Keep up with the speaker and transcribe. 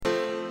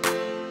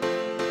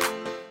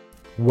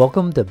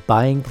Welcome to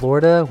Buying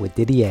Florida with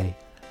Didier.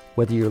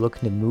 Whether you're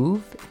looking to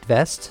move,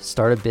 invest,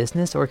 start a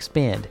business, or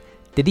expand,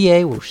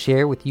 Didier will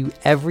share with you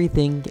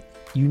everything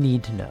you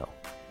need to know.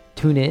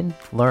 Tune in,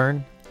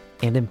 learn,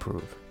 and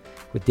improve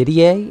with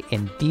Didier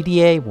and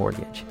DDA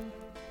Mortgage.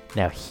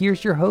 Now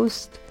here's your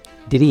host,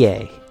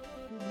 Didier.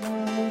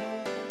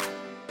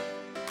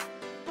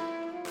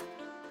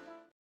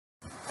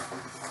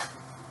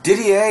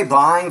 Didier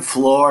Buying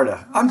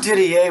Florida. I'm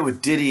Didier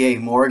with Didier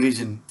Mortgage,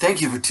 and thank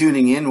you for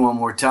tuning in one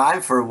more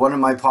time for one of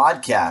my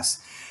podcasts,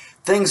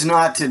 Things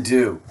Not to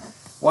Do.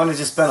 Wanted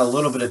to spend a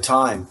little bit of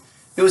time.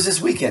 It was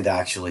this weekend,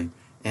 actually,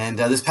 and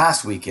this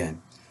past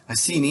weekend. I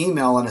see an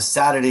email on a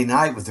Saturday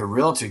night with a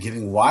realtor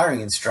giving wiring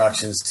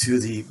instructions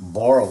to the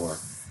borrower.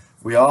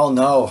 We all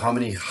know how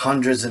many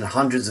hundreds and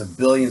hundreds of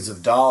billions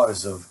of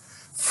dollars of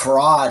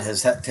fraud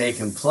has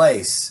taken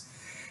place,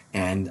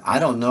 and I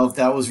don't know if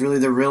that was really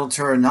the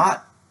realtor or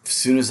not. As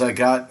soon as I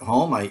got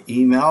home, I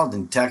emailed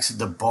and texted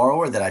the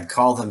borrower that I'd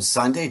call them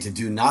Sunday to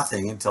do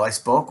nothing until I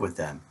spoke with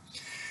them.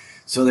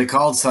 So they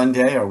called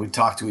Sunday, or we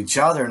talked to each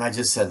other, and I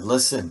just said,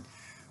 listen,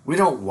 we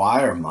don't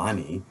wire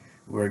money.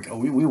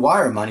 We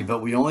wire money,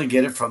 but we only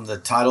get it from the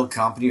title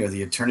company or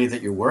the attorney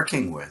that you're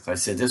working with. I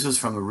said, this was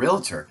from a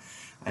realtor.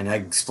 And I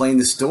explained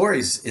the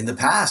stories in the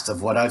past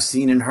of what I've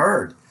seen and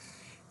heard.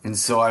 And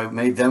so I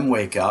made them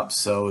wake up.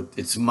 So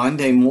it's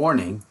Monday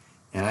morning,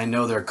 and I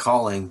know they're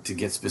calling to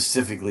get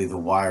specifically the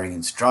wiring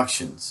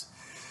instructions.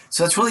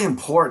 So that's really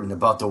important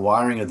about the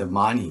wiring of the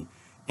money.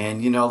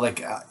 And,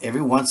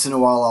 every once in a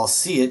while I'll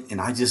see it,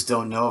 and I just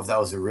don't know if that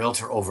was a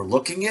realtor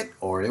overlooking it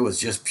or it was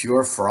just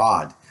pure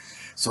fraud.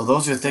 So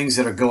those are things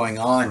that are going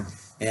on,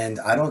 and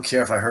I don't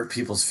care if I hurt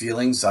people's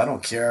feelings. I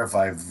don't care if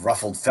I've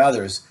ruffled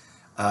feathers.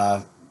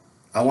 I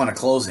want a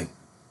closing,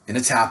 and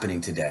it's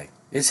happening today.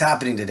 It's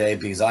happening today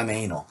because I'm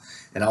anal,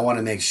 and I want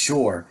to make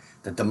sure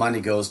that the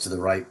money goes to the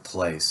right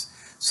place.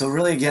 So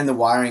really, again, the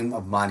wiring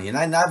of money. And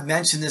I've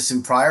mentioned this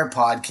in prior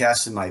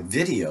podcasts in my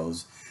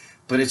videos,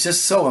 but it's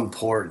just so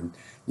important.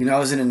 I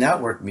was in a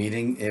network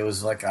meeting. It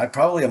was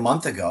probably a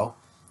month ago,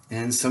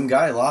 and some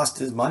guy lost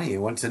his money. He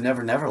went to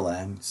Never Never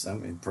Land,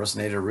 some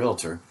impersonated a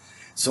realtor.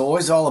 So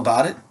always all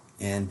about it,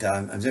 and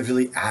I'm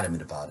really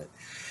adamant about it.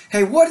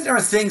 Hey, what are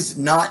things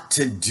not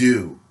to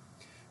do?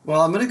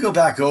 Well, I'm going to go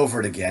back over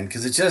it again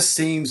because it just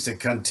seems to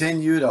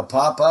continue to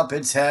pop up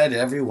its head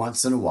every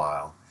once in a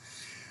while.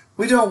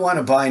 We don't want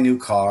to buy new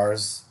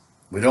cars.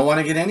 We don't want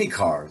to get any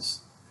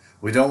cars.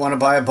 We don't want to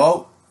buy a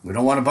boat. We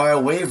don't want to buy a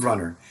wave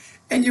runner.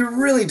 And you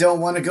really don't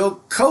want to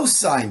go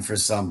co-sign for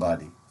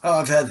somebody. Oh,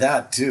 I've had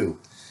that too.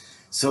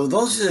 So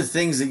those are the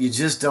things that you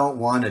just don't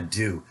want to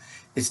do.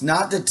 It's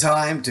not the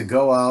time to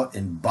go out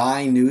and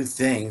buy new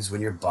things when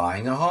you're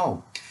buying a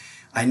home.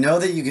 I know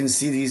that you can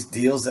see these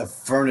deals of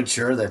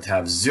furniture that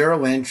have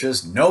zero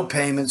interest, no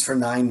payments for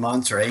 9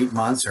 months or 8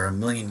 months or a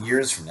million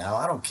years from now.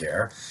 I don't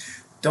care.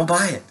 Don't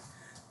buy it.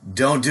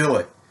 Don't do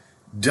it.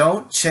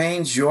 Don't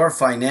change your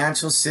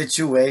financial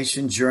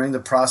situation during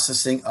the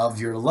processing of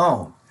your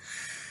loan.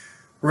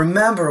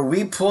 Remember,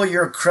 we pull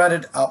your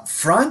credit up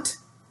front,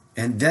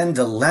 and then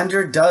the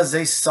lender does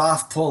a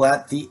soft pull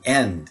at the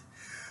end.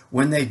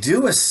 When they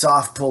do a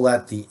soft pull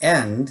at the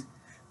end,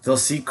 they'll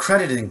see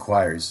credit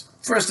inquiries.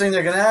 First thing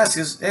they're going to ask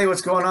is, hey,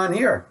 what's going on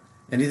here?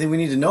 Anything we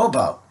need to know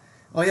about?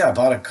 Oh, yeah, I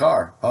bought a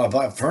car. Oh, I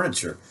bought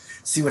furniture.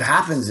 See, what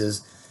happens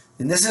is,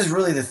 and this is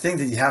really the thing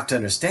that you have to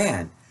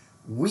understand,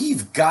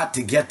 we've got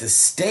to get the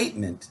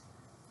statement.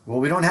 Well,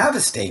 we don't have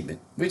a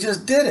statement. We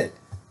just did it.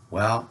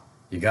 Well,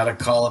 you got to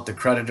call up the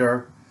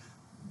creditor,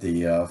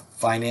 the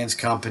finance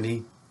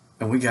company,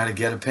 and we got to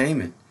get a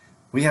payment.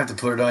 We have to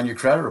put it on your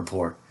credit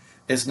report.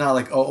 It's not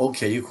like, oh,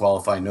 okay, you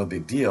qualify, no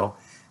big deal.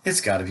 It's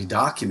got to be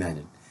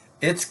documented.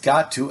 It's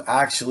got to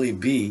actually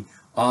be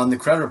on the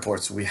credit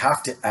report. So we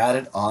have to add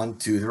it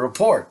onto the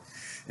report.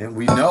 And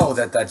we know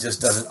that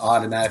just doesn't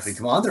automatically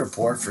come on the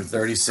report for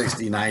 30,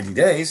 60, 90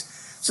 days.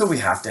 So we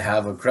have to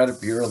have a credit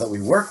bureau that we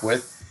work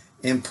with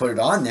and put it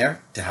on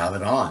there to have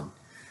it on.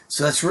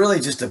 So that's really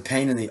just a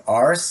pain in the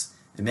arse.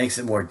 It makes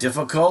it more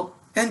difficult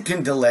and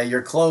can delay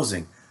your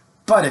closing.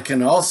 But it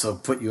can also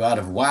put you out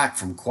of whack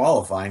from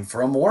qualifying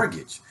for a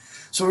mortgage.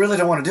 So we really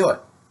don't want to do it.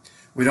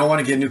 We don't want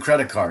to get new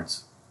credit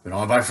cards. We don't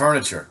want to buy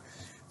furniture.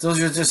 Those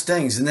are just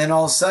things. And then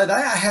all of a sudden, I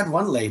had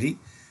one lady,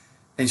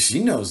 and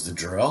she knows the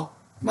drill.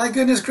 My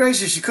goodness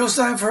gracious, she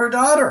co-signed for her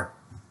daughter.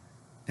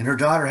 And her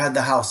daughter had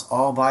the house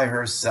all by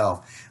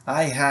herself.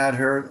 I had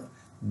her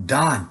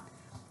done.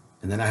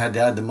 And then I had to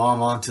add the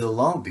mom onto the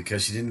loan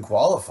because she didn't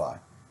qualify.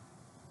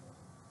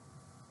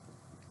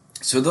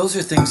 So those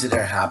are things that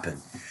happen.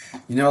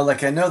 I know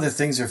that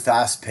things are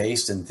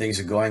fast-paced and things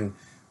are going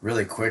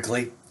really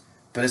quickly.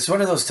 But it's one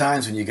of those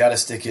times when you got to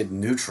stick it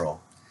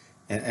neutral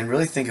and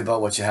really think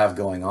about what you have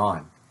going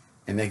on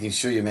and making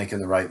sure you're making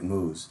the right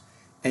moves.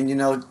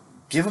 And,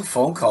 give a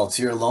phone call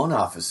to your loan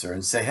officer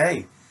and say,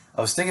 hey, I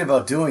was thinking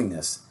about doing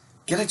this.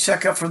 Get a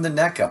checkup from the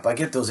neck up. I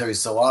get those every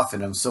so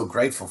often. I'm so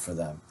grateful for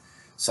them.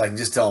 So I can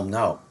just tell them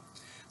no.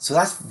 So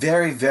that's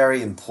very,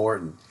 very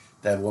important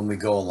that when we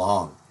go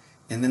along.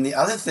 And then the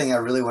other thing I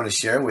really want to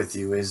share with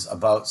you is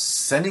about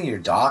sending your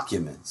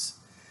documents.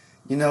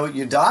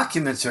 Your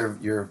documents are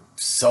your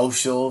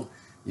social.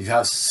 You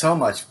have so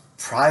much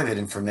private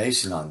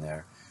information on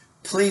there.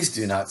 Please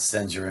do not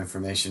send your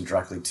information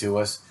directly to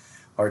us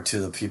or to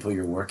the people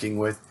you're working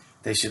with.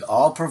 They should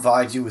all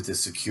provide you with a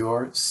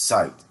secure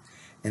site.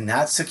 And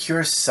that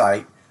secure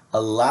site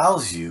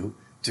allows you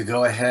to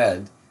go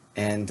ahead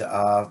and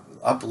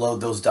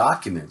upload those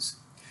documents.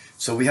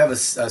 So we have a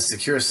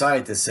secure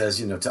site that says,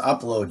 to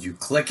upload, you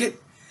click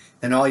it,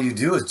 and all you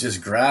do is just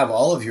grab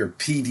all of your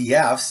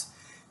PDFs,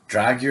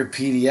 drag your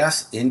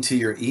PDFs into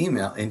your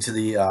email, into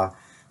the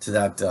to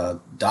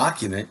that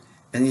document,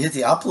 and you hit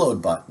the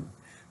upload button.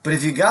 But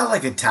if you got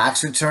like a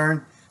tax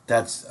return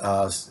that's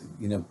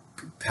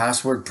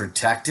password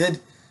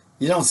protected,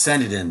 you don't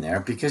send it in there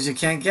because you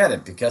can't get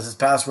it because it's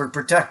password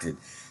protected.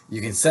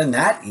 You can send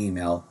that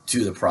email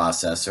to the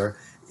processor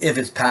if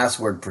it's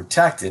password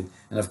protected,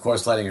 and of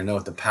course letting her know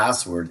what the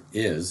password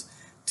is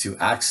to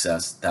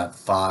access that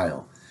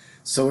file.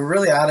 So we're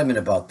really adamant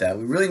about that.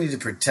 We really need to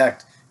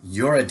protect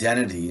your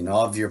identity and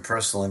all of your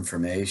personal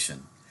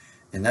information.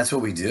 And that's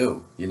what we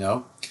do,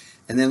 And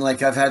then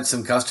like I've had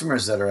some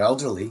customers that are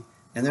elderly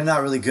and they're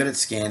not really good at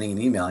scanning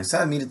and emailing. So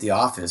I meet at the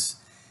office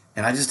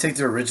and I just take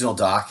their original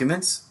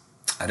documents.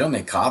 I don't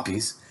make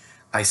copies.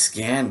 I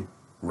scan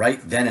right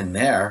then and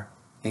there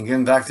and give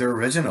them back their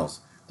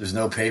originals. There's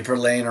no paper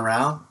laying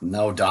around,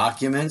 no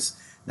documents,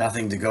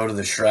 nothing to go to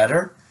the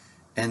shredder.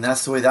 And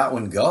that's the way that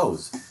one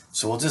goes.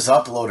 So we'll just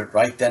upload it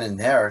right then and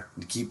there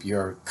to keep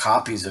your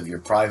copies of your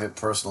private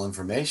personal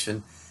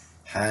information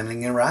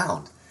hanging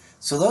around.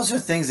 So those are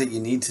things that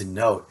you need to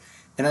note.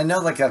 And I know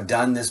like I've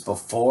done this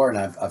before and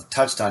I've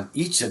touched on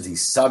each of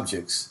these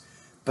subjects,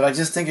 but I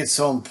just think it's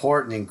so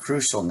important and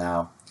crucial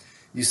now.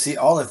 You see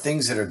all the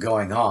things that are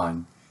going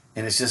on,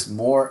 and it's just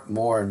more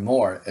and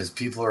more as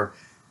people are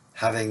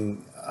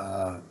having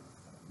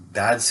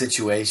bad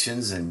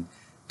situations and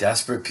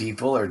desperate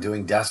people are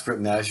doing desperate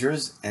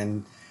measures.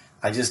 And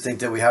I just think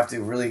that we have to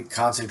really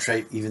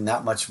concentrate even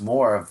that much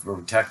more of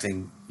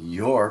protecting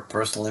your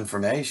personal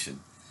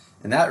information.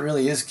 And that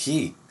really is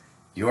key.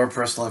 Your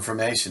personal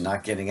information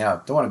not getting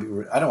out.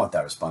 I don't want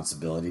that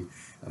responsibility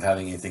of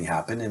having anything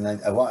happen, and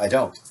I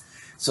don't.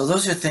 So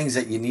those are things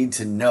that you need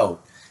to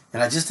note.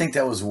 And I just think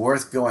that was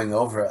worth going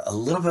over a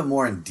little bit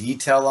more in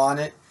detail on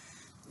it.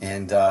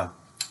 And,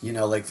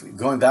 like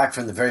going back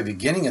from the very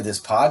beginning of this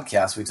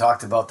podcast, we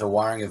talked about the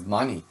wiring of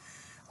money.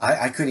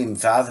 I couldn't even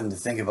fathom to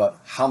think about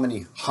how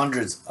many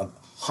hundreds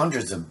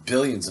of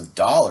billions of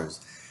dollars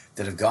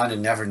that have gone to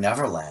Never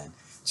Never Land.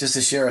 Just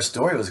to share a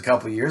story, it was a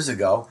couple of years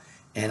ago,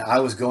 and I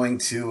went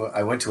to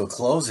a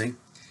closing,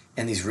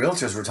 and these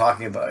realtors were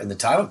talking about, and the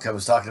title company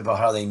was talking about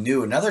how they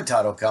knew another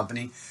title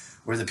company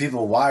where the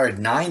people wired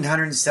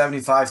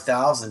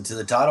 $975,000 to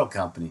the title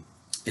company.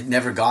 It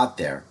never got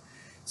there.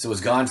 So it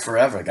was gone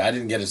forever. The guy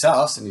didn't get his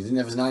house and he didn't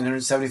have his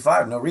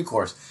 $975,000, no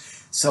recourse.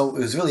 So it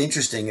was really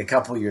interesting. A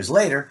couple of years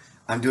later,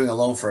 I'm doing a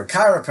loan for a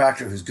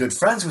chiropractor who's good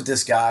friends with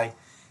this guy.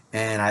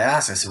 And I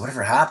asked, I said,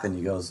 whatever happened?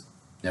 He goes,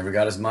 never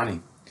got his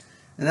money.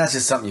 And that's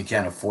just something you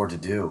can't afford to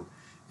do.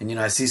 And,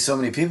 I see so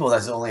many people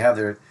that only have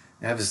a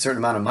certain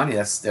amount of money.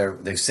 They've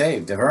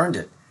saved, they've earned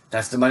it.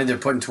 That's the money they're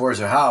putting towards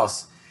their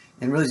house.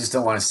 And really just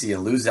don't want to see you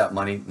lose that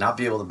money, not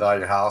be able to buy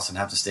your house and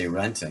have to stay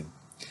renting.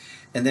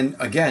 And then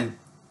again,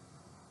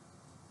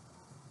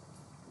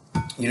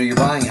 you're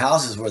buying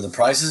houses where the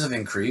prices have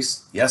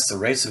increased. Yes, the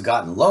rates have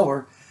gotten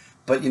lower,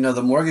 but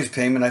the mortgage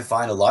payment I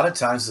find a lot of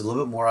times is a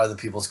little bit more out of the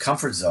people's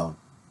comfort zone.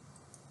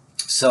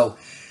 So,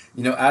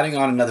 adding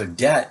on another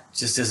debt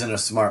just isn't a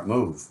smart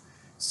move.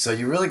 So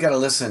you really got to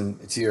listen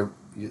to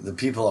the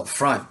people up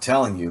front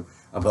telling you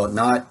about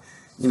not,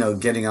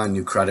 getting on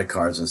new credit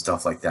cards and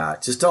stuff like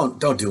that. Just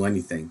don't do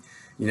anything.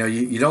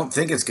 You don't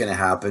think it's going to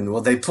happen.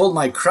 Well, they pulled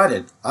my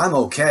credit. I'm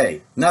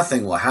okay.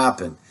 Nothing will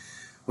happen.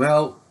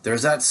 Well,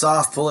 there's that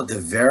soft pull at the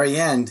very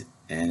end,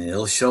 and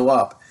it'll show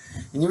up.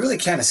 And you really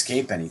can't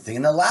escape anything.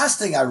 And the last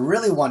thing I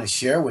really want to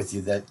share with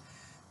you, that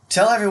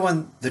tell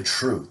everyone the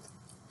truth.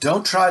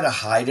 Don't try to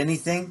hide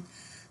anything,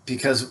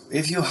 because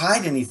if you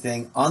hide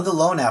anything on the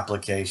loan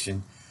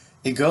application,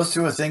 it goes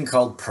through a thing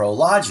called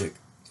ProLogic.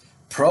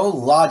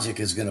 ProLogic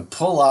is going to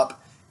pull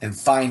up and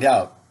find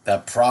out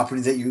that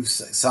property that you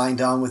signed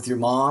on with your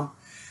mom.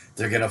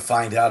 They're going to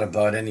find out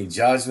about any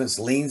judgments,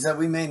 liens that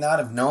we may not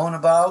have known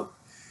about.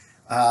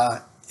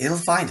 It'll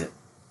find it.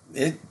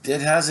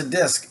 It has a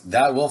disk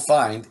that will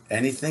find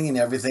anything and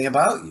everything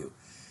about you.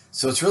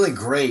 So it's really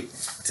great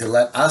to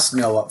let us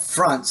know up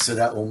front so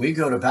that when we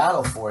go to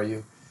battle for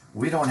you,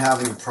 we don't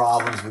have any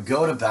problems. We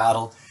go to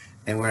battle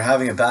and we're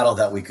having a battle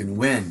that we can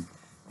win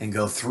and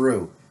go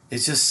through.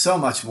 It's just so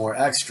much more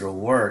extra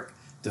work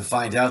to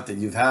find out that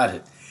you've had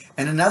it.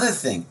 And another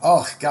thing,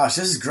 oh gosh,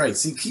 this is great.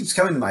 See, it keeps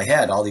coming to my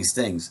head, all these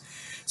things.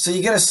 So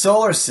you get a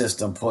solar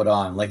system put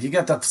on, like you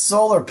got the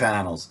solar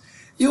panels.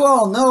 You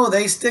all know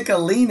they stick a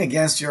lien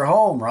against your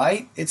home,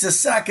 right? It's a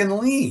second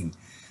lien.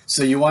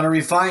 So you want to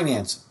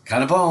refinance,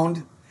 kind of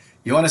owned.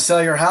 You want to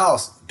sell your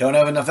house, don't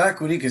have enough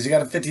equity because you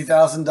got a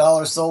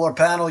 $50,000 solar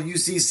panel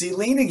UCC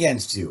lien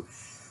against you.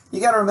 You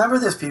got to remember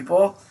this,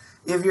 people.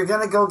 If you're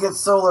going to go get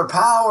solar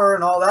power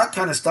and all that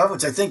kind of stuff,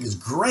 which I think is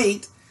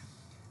great,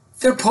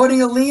 they're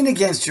putting a lien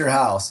against your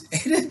house.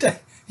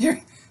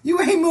 You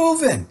ain't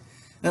moving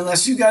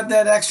unless you got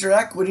that extra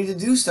equity to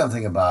do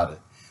something about it.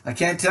 I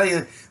can't tell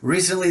you,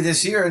 recently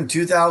this year in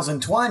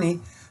 2020,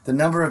 the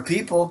number of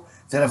people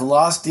that have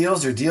lost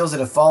deals or deals that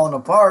have fallen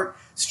apart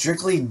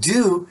strictly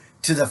due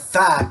to the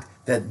fact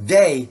that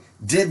they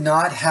did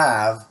not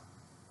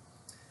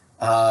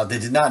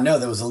know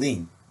there was a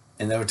lien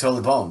and they were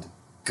totally boned.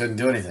 Couldn't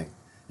do anything.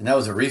 And that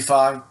was a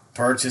refi,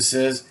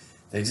 purchases.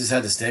 They just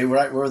had to stay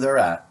right where they're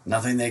at.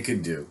 Nothing they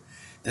could do.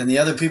 Then the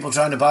other people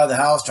trying to buy the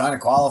house, trying to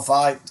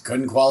qualify,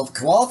 couldn't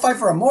qualify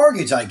for a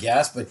mortgage, I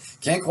guess, but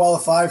can't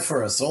qualify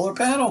for a solar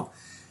panel?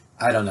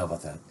 I don't know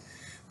about that.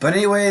 But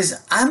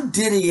anyways, I'm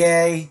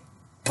Didier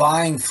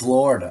buying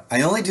Florida.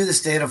 I only do the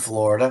state of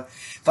Florida.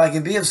 If I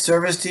can be of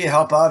service to you,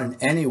 help out in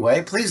any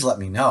way, please let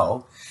me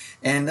know.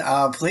 And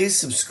please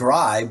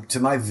subscribe to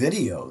my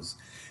videos.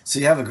 So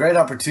you have a great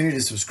opportunity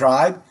to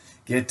subscribe,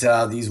 get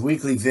these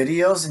weekly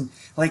videos. And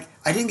I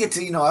didn't get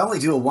to, I only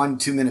do a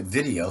 1-2 minute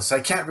video, so I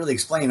can't really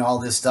explain all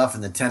this stuff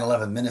in the 10,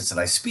 11 minutes that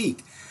I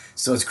speak.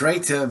 So it's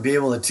great to be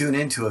able to tune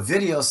into a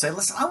video, say,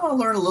 listen, I want to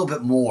learn a little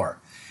bit more.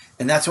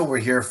 And that's what we're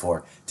here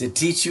for, to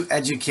teach you,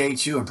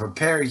 educate you, and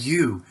prepare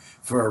you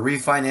for a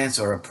refinance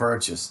or a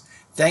purchase.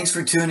 Thanks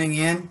for tuning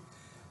in.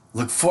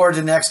 Look forward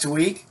to next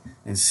week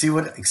and see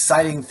what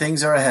exciting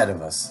things are ahead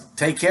of us.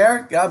 Take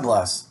care. God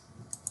bless.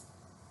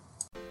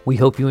 We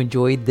hope you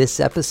enjoyed this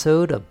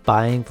episode of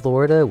Buying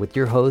Florida with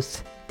your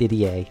host,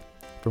 Didier.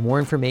 For more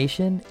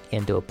information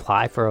and to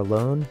apply for a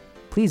loan,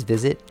 please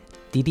visit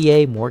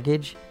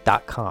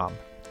ddamortgage.com.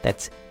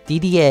 That's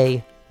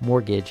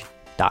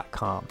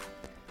ddamortgage.com.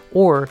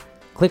 Or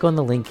click on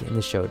the link in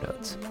the show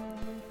notes.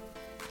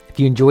 If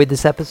you enjoyed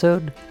this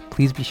episode,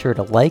 please be sure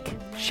to like,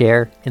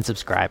 share, and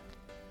subscribe.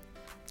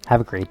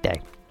 Have a great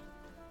day.